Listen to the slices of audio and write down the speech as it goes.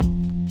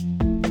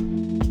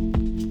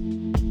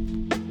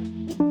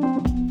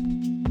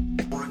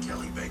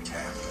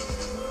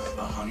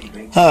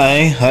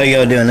Hi, how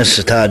y'all doing? This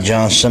is Todd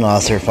Johnson,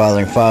 author of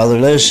Fathering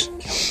Fatherless.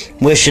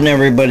 Wishing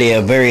everybody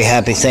a very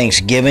happy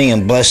Thanksgiving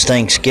and blessed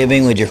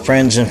Thanksgiving with your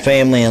friends and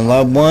family and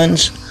loved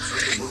ones.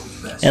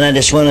 And I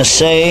just want to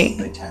say,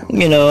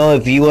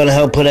 if you want to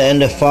help put an end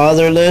to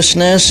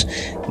fatherlessness,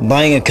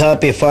 buying a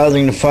copy of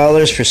Fathering the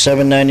Fatherless for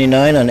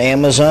 $7.99 on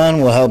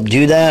Amazon will help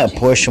do that. A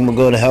portion will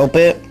go to help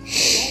it.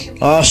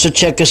 Also,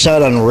 check us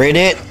out on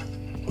Reddit,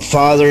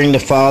 Fathering the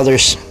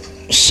Fathers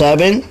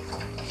 7.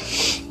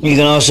 You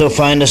can also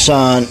find us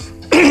on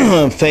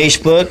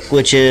Facebook,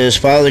 which is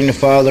Fathering the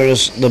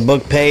Fathers, the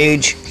book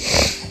page.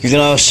 You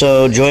can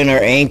also join our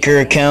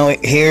Anchor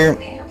account here.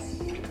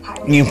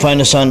 You can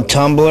find us on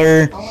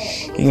Tumblr.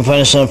 You can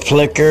find us on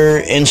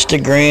Flickr,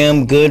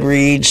 Instagram,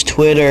 Goodreads,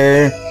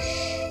 Twitter,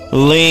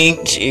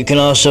 Linked. You can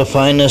also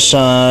find us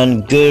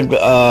on Google+,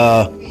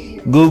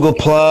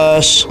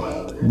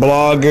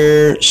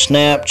 Blogger,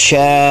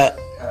 Snapchat,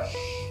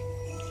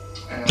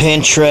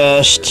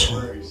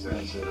 Pinterest.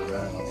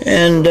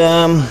 And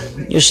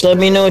just let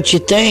me know what you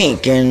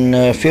think,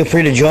 and feel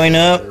free to join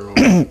up,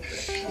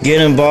 get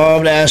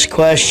involved, ask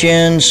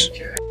questions.